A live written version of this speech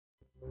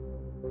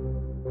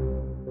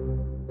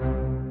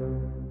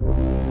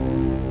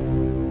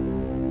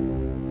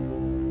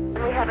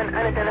an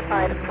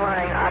unidentified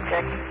flying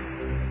object.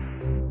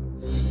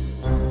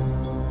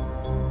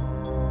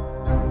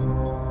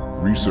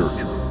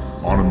 Researcher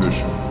on a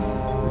mission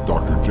with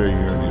Dr.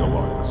 J.N.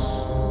 Elias.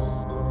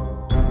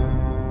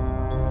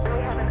 We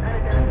have an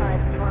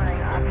unidentified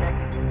flying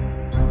object.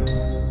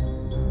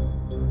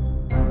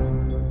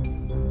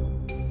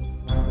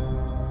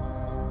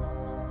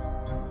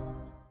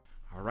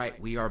 All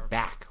right, we are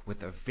back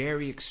with a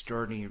very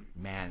extraordinary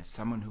man,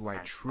 someone who I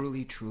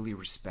truly, truly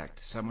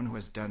respect, someone who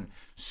has done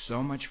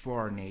so much for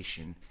our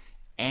nation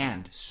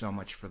and so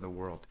much for the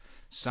world,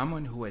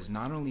 someone who has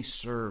not only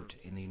served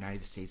in the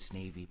United States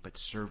Navy, but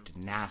served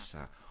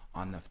NASA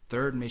on the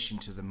third mission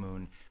to the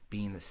moon,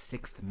 being the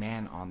sixth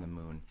man on the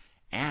moon,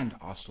 and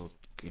also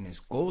in his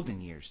golden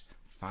years,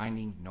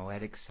 finding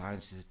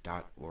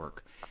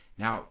noeticsciences.org.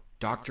 Now,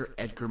 Dr.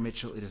 Edgar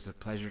Mitchell, it is a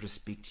pleasure to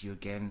speak to you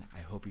again.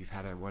 I hope you've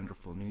had a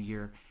wonderful new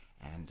year,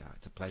 and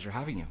it's a pleasure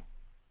having you.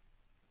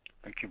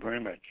 Thank you very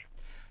much.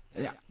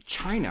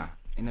 China,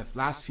 in the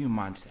last few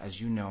months,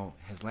 as you know,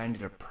 has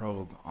landed a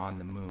probe on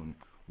the moon.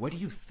 What do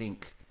you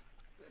think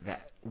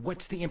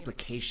what's the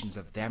implications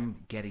of them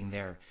getting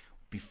there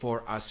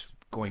before us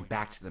going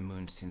back to the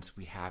moon, since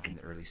we have in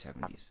the early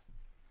 70s?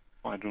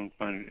 I don't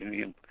find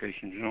any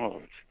implications at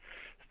all.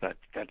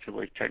 That's the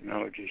way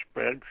technology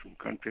spreads from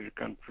country to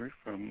country,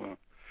 from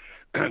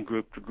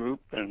group to group,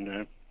 and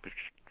it's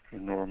a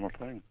normal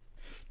thing.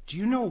 Do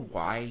you know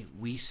why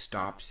we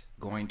stopped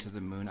going to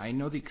the moon? I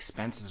know the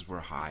expenses were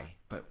high,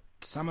 but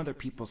some other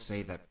people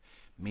say that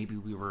maybe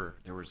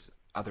there was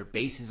other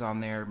bases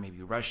on there,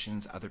 maybe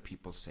Russians. Other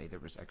people say there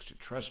was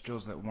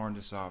extraterrestrials that warned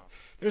us off.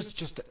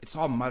 It's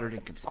all muttered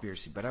in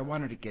conspiracy, but I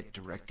wanted to get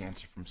direct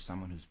answer from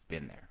someone who's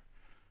been there.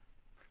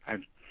 I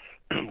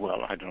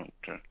don't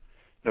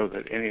know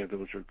that any of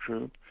those are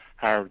true.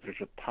 However,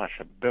 there's a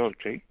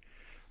possibility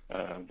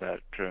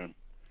that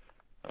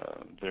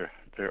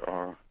there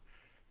are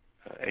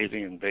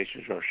alien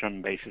bases or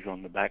some bases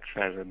on the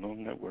backside of the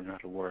moon that we're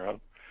not aware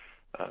of.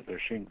 There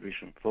seem to be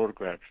some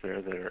photographs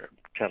there that are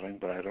telling,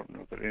 but I don't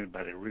know that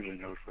anybody really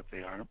knows what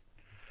they are.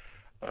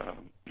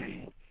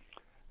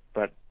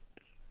 But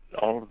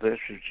all of this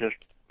is just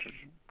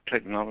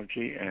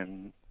technology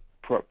and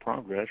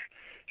progress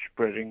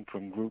spreading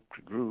from group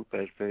to group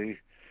as they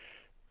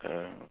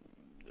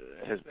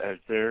as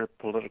their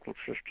political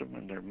system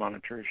and their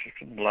monetary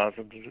system allows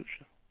them to do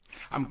so.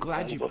 I'm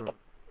glad you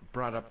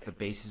brought up the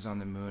bases on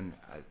the moon.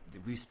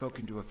 We've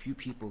spoken to a few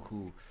people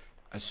who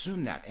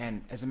assume that,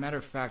 and as a matter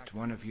of fact,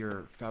 one of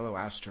your fellow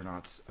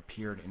astronauts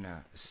appeared in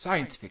a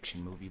science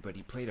fiction movie, but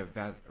he played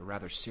a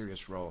rather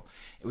serious role.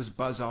 It was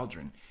Buzz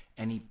Aldrin,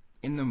 and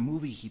in the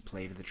movie he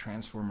played, the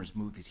Transformers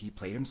movies, he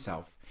played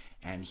himself,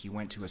 and he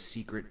went to a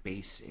secret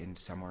base in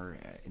somewhere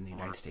in the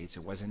United States.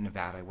 It wasn't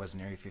Nevada, it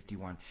wasn't Area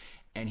 51,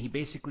 and he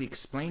basically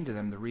explained to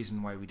them the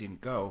reason why we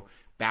didn't go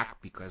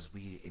back, because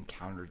we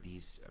encountered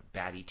these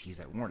bad ETs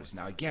that warned us.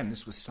 Now again,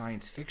 this was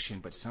science fiction,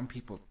 but some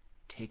people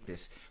take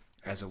this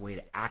as a way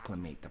to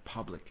acclimate the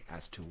public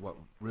as to what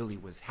really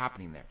was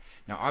happening there.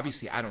 Now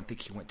obviously I don't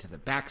think he went to the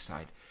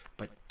backside,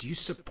 but do you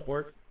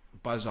support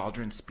Buzz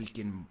Aldrin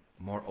speaking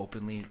more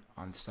openly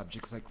on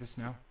subjects like this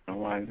now?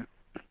 No, I'm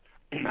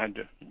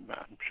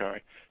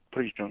sorry.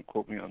 Please don't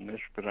quote me on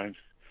this, but I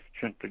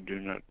simply do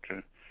not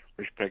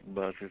respect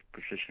Buzz's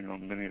position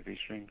on many of these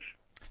things.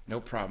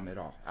 No problem at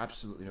all.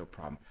 Absolutely no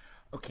problem.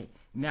 Okay,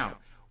 now,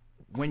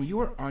 when you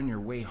were on your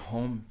way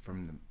home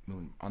from the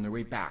moon, on the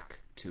way back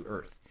to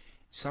Earth,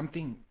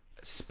 something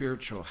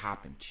spiritual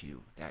happened to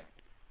you that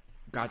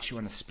got you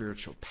on a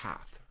spiritual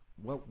path.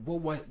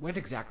 What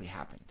exactly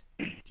happened?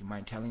 Do you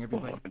mind telling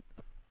everybody?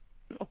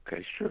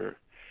 Okay, sure.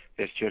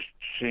 It's just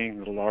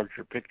seeing the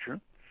larger picture,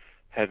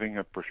 having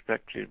a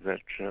perspective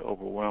that's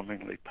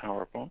overwhelmingly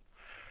powerful,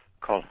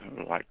 called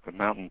like the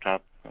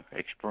mountaintop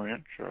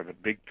experience or the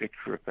big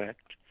picture effect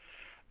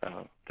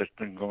that's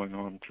been going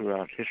on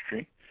throughout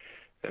history.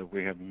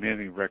 We have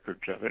many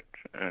records of it,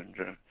 and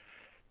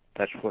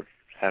that's what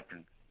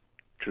happened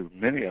to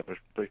many of us.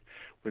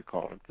 We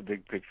call it the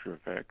big picture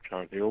effect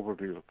or the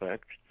overview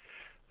effect,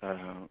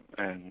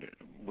 and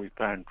we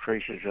find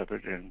traces of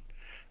it in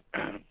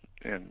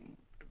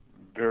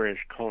various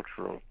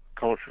cultures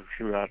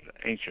throughout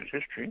ancient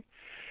history.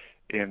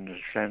 In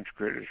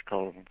Sanskrit, it's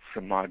called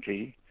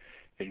samadhi.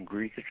 In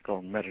Greek, it's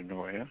called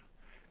metanoia.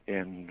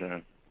 In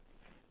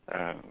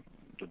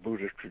the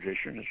Buddhist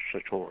tradition,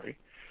 it's satori.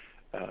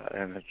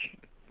 And it's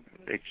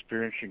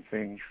experiencing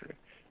things,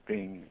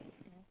 being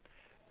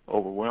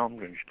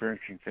overwhelmed and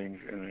experiencing things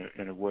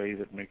in a way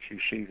that makes you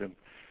see them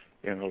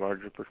in a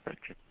larger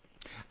perspective.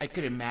 I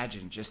could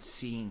imagine just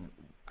seeing,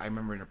 I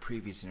remember in a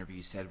previous interview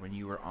you said when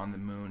you were on the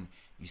moon,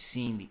 you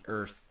seeing the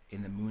Earth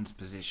in the moon's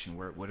position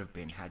where it would have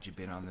been had you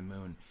been on the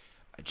moon.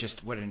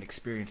 Just what an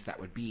experience that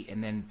would be.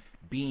 And then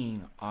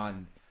being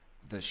on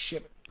the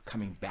ship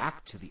coming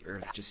back to the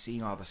Earth, just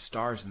seeing all the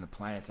stars and the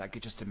planets, I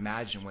could just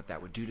imagine what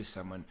that would do to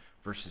someone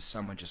versus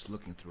someone just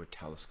looking through a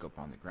telescope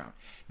on the ground.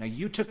 Now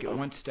you took it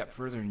one step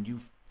further and you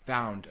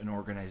found an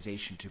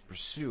organization to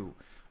pursue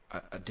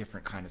a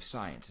different kind of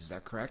science. Is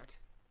that correct?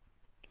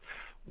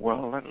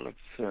 Well,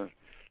 let's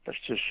let's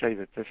just say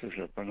that this is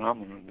a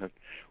phenomenon that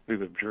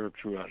we've observed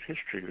throughout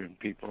history in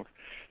people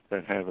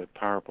that have a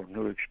powerful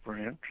new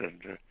experience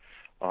and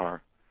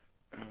are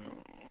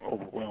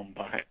overwhelmed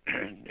by it,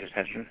 and it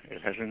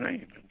has a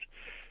name,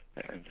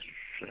 and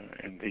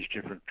in these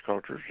different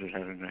cultures it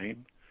has a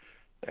name,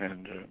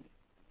 and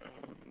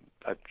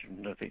that's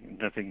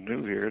nothing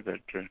new here.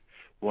 That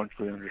once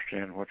we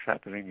understand what's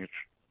happening,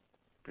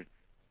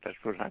 that's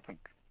what happened.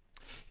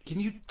 Can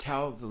you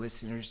tell the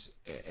listeners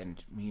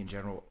and me in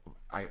general,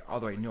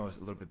 although I know a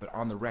little bit, but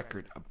on the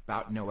record,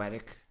 about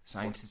noetic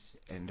sciences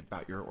and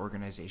about your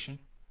organization?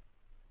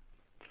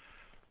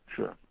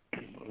 Sure.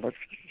 Let's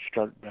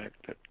start back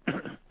that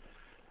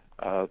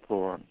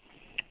for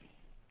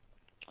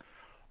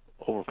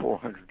over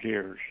 400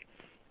 years,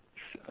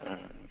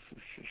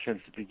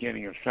 since the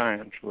beginning of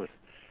science, with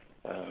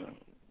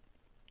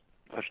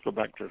let's go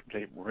back to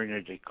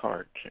René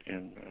Descartes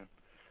in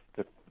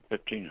the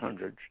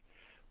 1500s,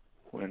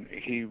 when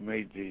he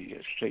made the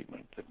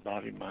statement that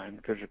body,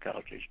 mind,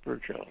 physicality,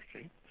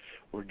 spirituality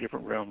were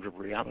different realms of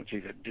reality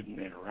that didn't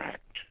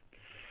interact.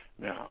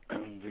 Now,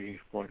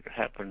 what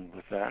happened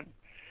with that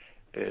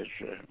is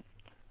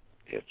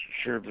it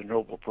served a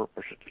noble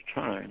purpose at the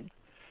time.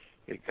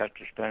 It got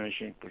the Spanish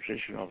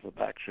Inquisition off the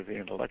backs of the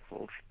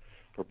intellectuals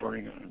who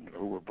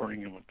were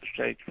burning them at the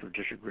stake for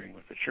disagreeing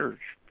with the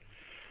church.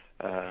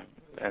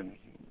 And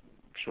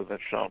so that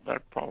solved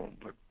that problem.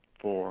 But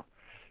for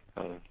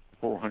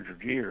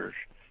 400 years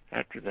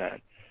after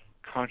that,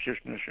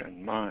 consciousness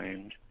and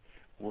mind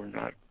were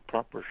not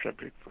proper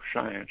subject for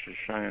science as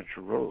science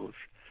arose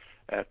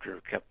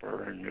after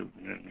Kepler and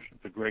Newton and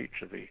the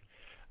greats of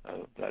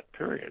that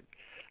period.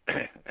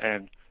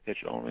 And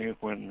it's only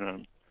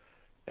when,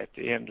 at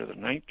the end of the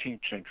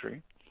 19th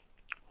century,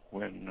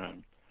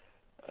 when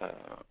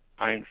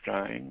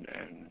Einstein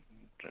and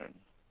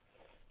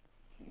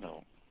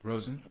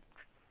Rosen?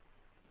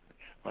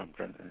 I'm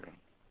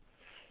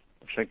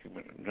thinking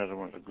of another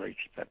one of the greats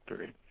at that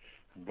period.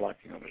 I'm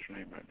blocking on his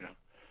name right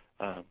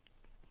now.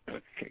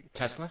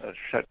 Tesla?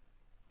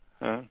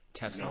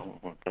 Tesla?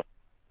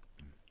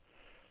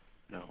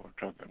 No,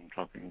 I'm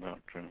talking about.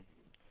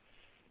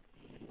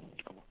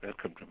 That'll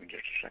come to me in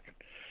just a second.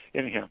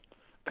 Anyhow,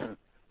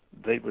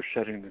 they were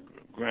setting the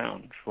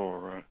ground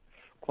for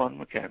quantum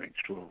mechanics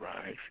to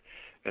arise,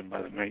 and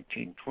by the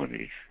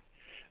 1920s,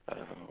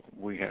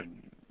 we had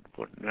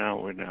what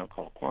we now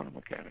call quantum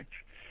mechanics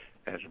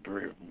as a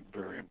very,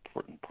 very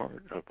important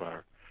part of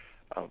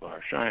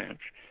our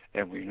science,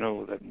 and we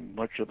know that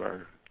much of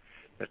our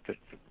at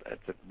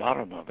the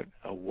bottom of it,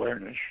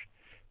 awareness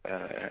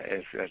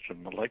is at a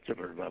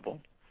molecular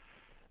level,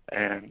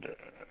 and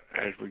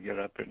as we get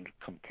up into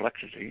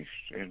complexities,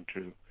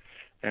 into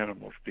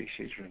animal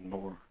species and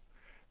more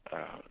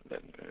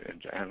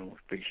into animal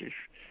species,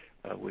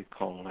 we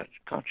call that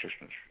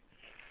consciousness.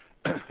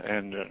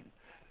 And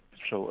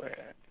so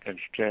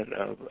instead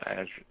of,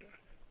 as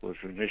was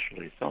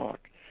initially thought,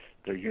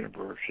 the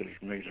universe is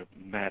made of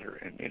matter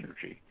and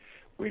energy,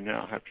 we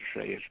now have to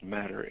say it's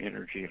matter,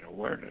 energy, and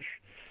awareness,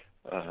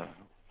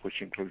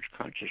 which includes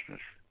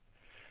consciousness.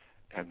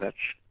 And that's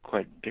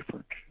quite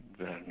different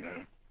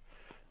than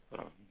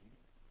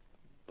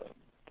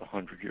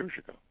 100 years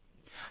ago.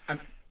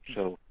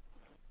 So,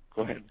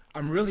 go ahead.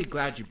 I'm really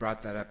glad you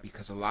brought that up,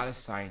 because a lot of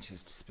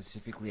scientists,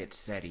 specifically at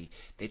SETI,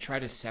 they try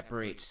to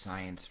separate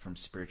science from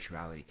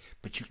spirituality,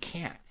 but you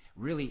can't.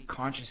 Really,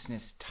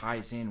 consciousness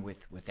ties in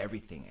with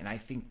everything, and I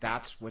think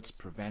that's what's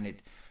prevented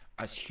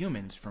us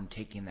humans from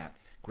taking that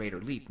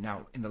greater leap.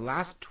 Now, in the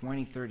last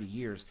 20, 30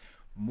 years,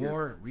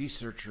 more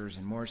researchers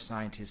and more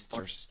scientists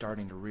are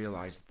starting to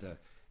realize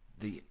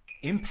the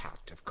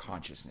impact of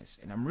consciousness,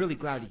 and I'm really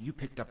glad you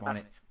picked up on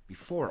it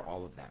before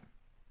all of them.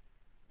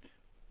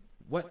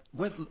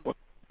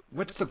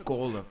 What's the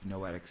goal of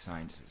Noetic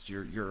Sciences,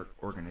 your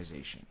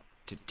organization?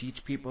 To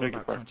teach people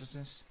about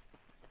consciousness?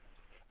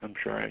 I'm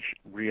sorry, I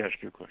should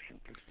re-ask your question,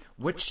 please.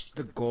 What's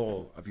the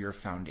goal of your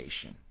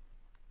foundation?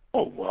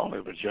 Oh, well,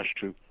 it was just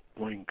to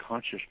bring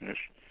consciousness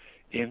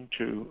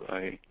into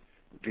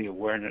the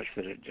awareness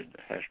that it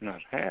has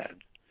not had,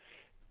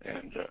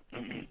 and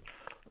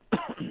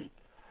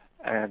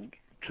and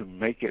to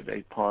make it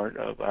a part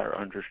of our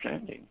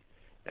understanding.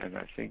 And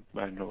I think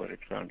my Noetic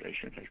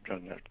Foundation has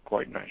done that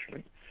quite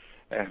nicely,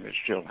 and it's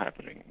still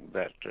happening.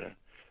 That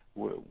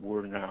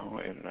we're now,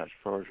 and as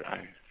far as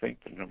I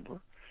think the number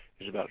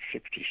is about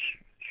 60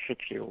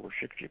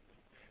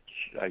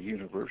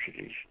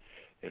 universities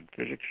and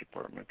physics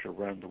departments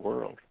around the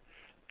world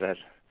that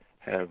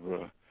have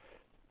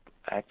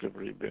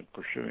actively been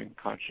pursuing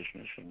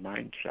consciousness and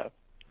mind stuff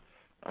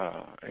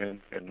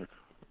in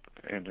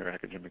their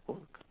academic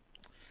work.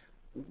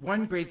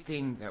 One great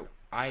thing that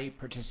I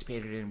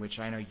participated in, which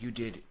I know you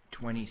did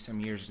 20-some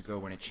years ago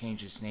when it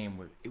changed its name,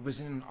 it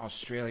was in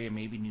Australia,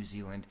 maybe New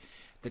Zealand.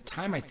 At the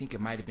time, I think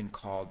it might have been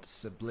called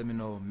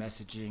subliminal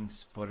messaging,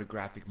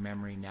 photographic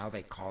memory. Now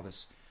they call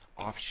this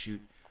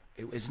offshoot.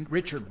 It was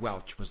Richard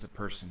Welch was the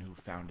person who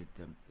founded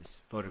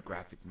this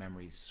photographic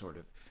memory sort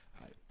of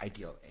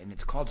ideal, and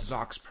it's called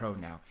Zox Pro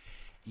now.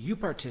 You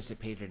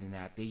participated in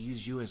that. They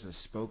use you as a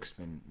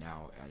spokesman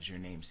now, as your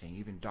name saying.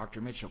 Even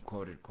Dr. Mitchell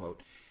quoted,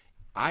 quote,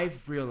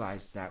 I've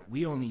realized that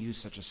we only use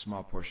such a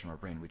small portion of our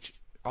brain, which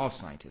all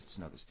scientists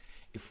know this.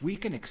 If we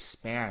can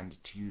expand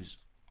to use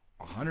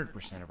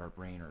 100% of our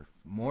brain or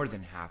more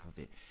than half of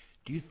it,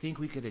 do you think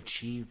we could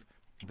achieve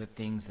the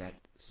things that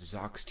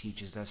Zox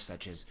teaches us,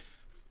 such as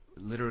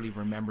literally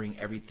remembering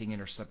everything in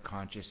our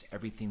subconscious,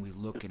 everything we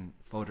look and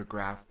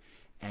photograph,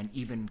 and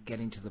even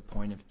getting to the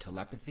point of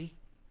telepathy?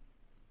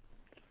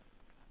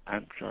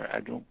 I'm sorry, I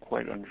don't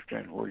quite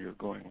understand where you're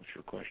going with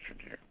your question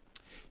here.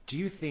 Do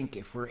you think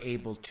if we're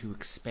able to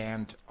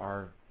expand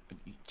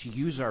to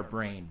use our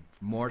brain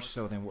more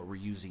so than what we're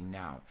using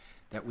now,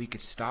 that we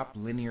could stop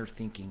linear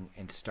thinking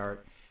and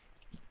start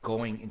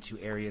going into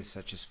areas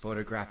such as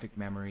photographic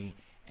memory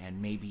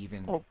and maybe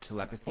even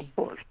telepathy? Of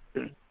course.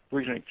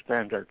 We can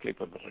expand our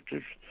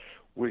capabilities.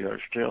 We are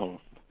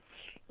still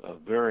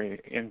very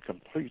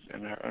incomplete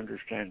in our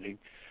understanding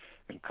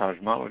in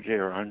cosmology,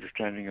 our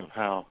understanding of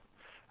how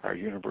our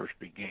universe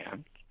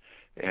began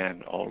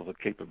and all of the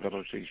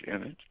capabilities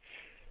in it.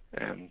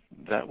 And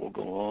that will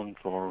go on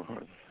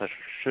that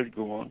should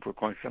go on for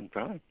quite some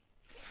time.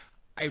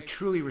 I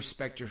truly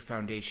respect your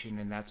foundation,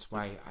 and that's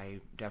why I'm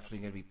definitely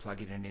going to be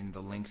plugging it in. The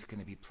link's going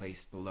to be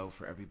placed below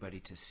for everybody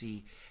to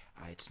see.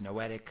 It's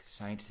Noetic,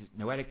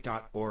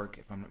 noetic.org,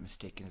 if I'm not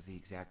mistaken, is the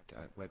exact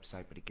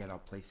website, but again, I'll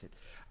place it.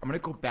 I'm going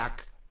to go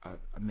back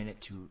a minute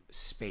to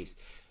space.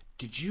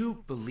 Did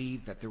you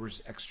believe that there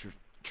was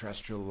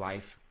extraterrestrial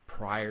life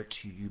prior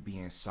to you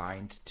being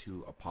assigned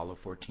to Apollo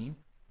 14?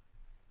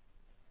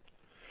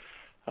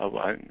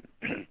 I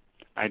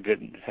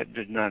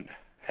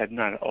had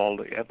not all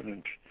the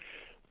evidence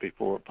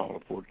before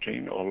Apollo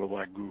 14, although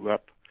I grew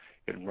up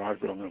in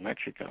Roswell, New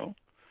Mexico,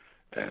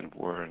 and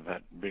where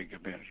that big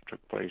event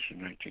took place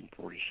in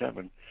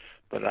 1947.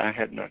 But I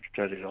had not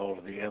studied all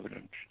of the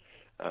evidence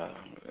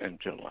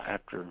until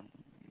after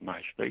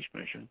my space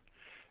mission,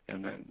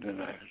 and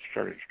then I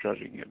started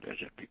studying it as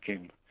it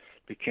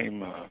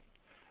became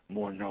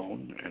more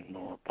known and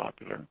more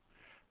popular.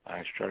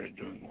 I started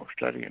doing more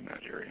study in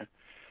that area,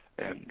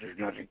 and there's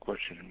nothing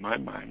question in my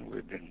mind.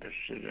 We've been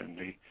visited, and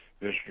the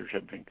visitors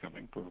have been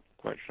coming for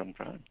quite some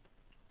time.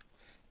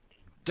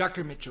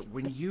 Dr. Mitchell,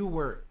 when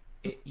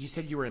you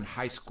said you were in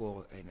high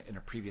school in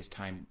a previous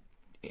time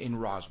in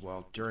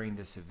Roswell during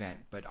this event,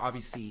 but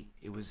obviously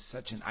it was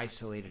such an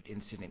isolated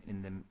incident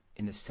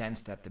in the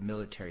sense that the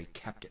military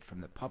kept it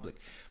from the public.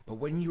 But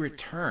when you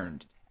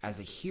returned as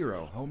a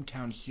hero,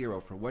 hometown hero,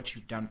 for what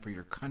you've done for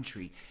your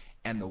country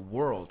and the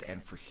world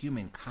and for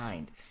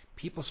humankind,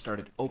 people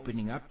started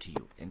opening up to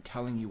you and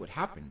telling you what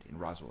happened in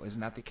Roswell.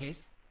 Isn't that the case?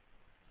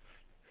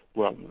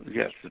 Well,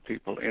 yes, the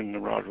people in the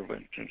Roswell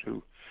incident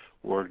who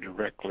were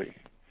directly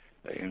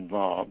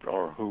involved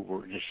or who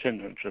were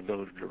descendants of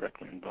those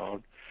directly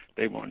involved,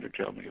 they wanted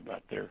to tell me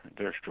about their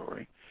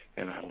story,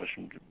 and I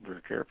listened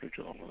very carefully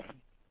to all of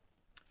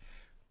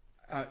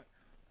that.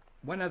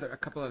 A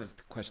couple other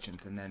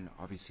questions, and then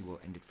obviously we'll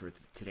end it for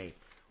today.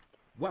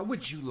 What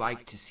would you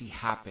like to see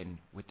happen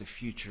with the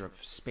future of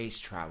space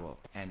travel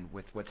and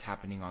with what's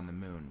happening on the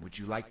moon? Would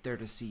you like there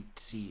to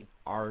see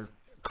our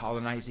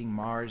colonizing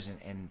Mars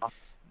and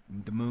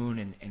the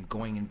moon and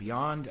going and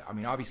beyond? I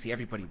mean, obviously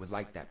everybody would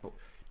like that, but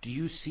do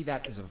you see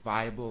that as a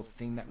viable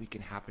thing that we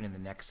can happen in the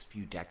next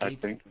few decades?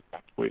 I think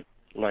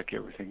like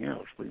everything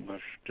else, we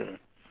must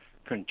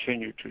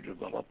continue to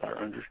develop our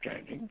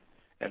understanding,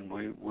 and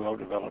we will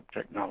develop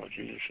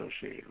technologies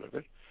associated with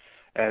it.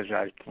 As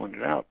I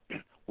pointed out,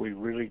 we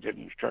really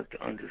didn't start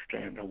to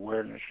understand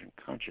awareness and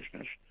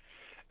consciousness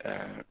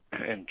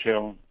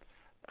until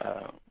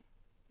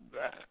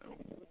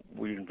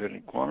we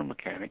invented quantum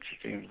mechanics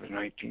at the end of the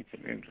 19th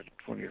and into the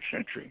 20th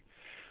century,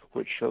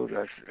 which showed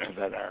us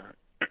that our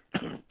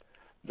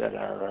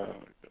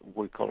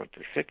we call it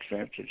the sixth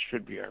sense, it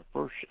should be our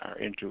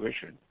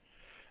intuition,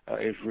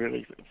 is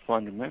really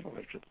fundamental.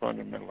 It's a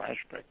fundamental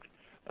aspect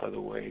of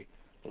the way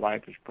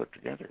life is put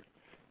together.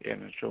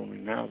 And it's only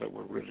now that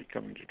we're really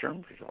coming to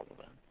terms with all of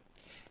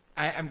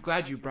that. I'm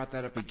glad you brought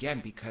that up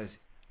again, because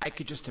I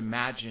could just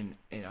imagine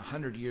in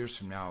 100 years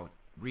from now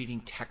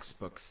reading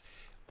textbooks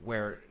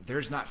where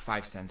there's not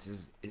five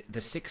senses.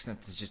 The sixth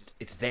sense is just,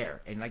 it's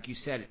there. And like you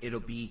said,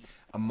 it'll be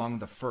among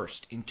the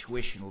first.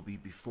 Intuition will be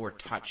before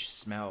touch,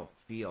 smell,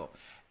 feel.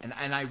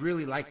 And I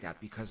really like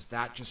that, because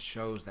that just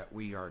shows that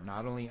we are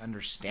not only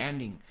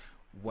understanding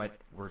what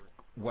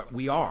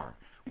we are,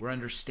 we're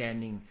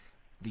understanding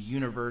the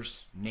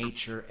universe,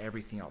 nature,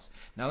 everything else.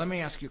 Now let me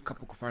ask you a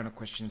couple final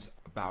questions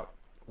about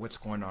what's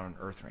going on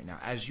Earth right now.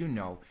 As you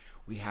know,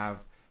 we have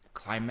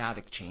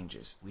climatic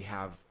changes, we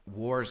have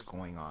wars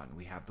going on,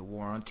 we have the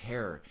war on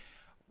terror.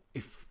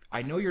 If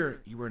I know you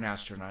were an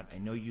astronaut, I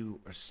know you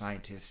are a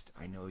scientist,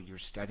 I know you're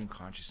studying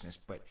consciousness,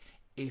 but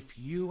if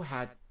you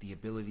had the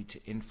ability to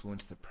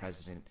influence the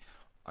president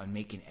on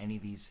making any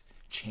of these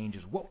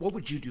changes, what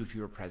would you do if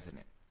you were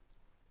president?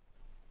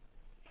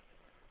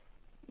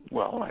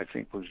 Well, I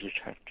think we just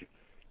have to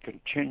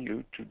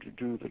continue to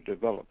do the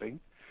developing.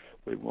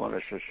 We want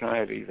a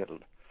society that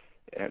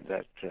and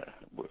that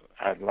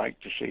I'd like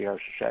to see our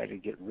society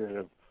get rid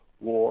of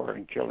war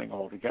and killing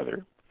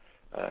altogether,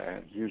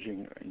 and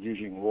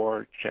using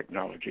war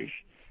technologies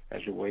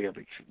as a way of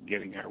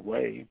getting our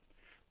way,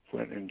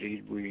 when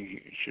indeed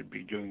we should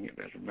be doing it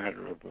as a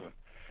matter of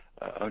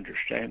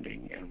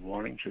understanding and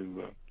wanting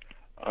to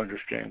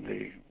understand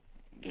the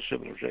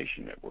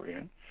civilization that we're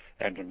in,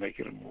 and to make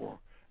it a more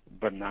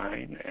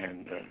benign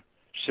and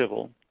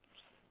civil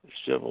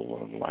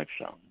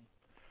lifestyle.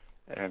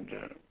 And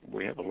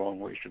we have a long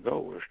ways to go.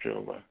 We're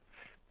still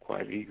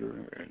quite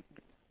eager and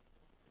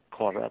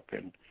caught up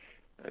in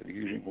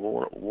using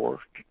war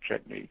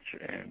techniques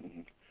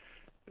and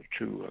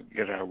to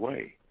get our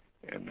way.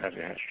 And that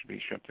has to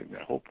be something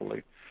that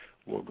hopefully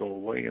will go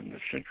away in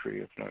this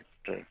century, if not,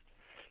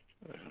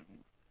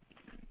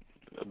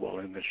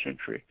 in this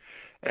century.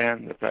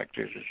 And the fact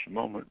is, at the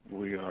moment,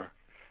 we are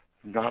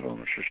not on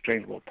a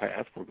sustainable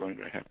path. We're going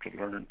to have to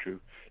learn to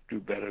do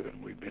better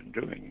than we've been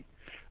doing,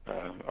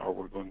 or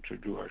we're going to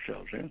do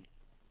ourselves in.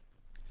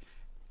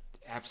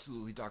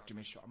 Absolutely, Dr.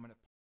 Mitchell. I'm going to